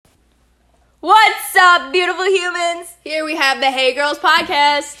up, beautiful humans? Here we have the Hey Girls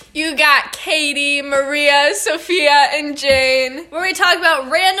podcast. You got Katie, Maria, Sophia, and Jane. Where we talk about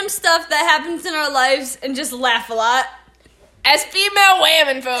random stuff that happens in our lives and just laugh a lot. As female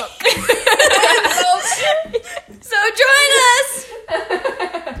women folk.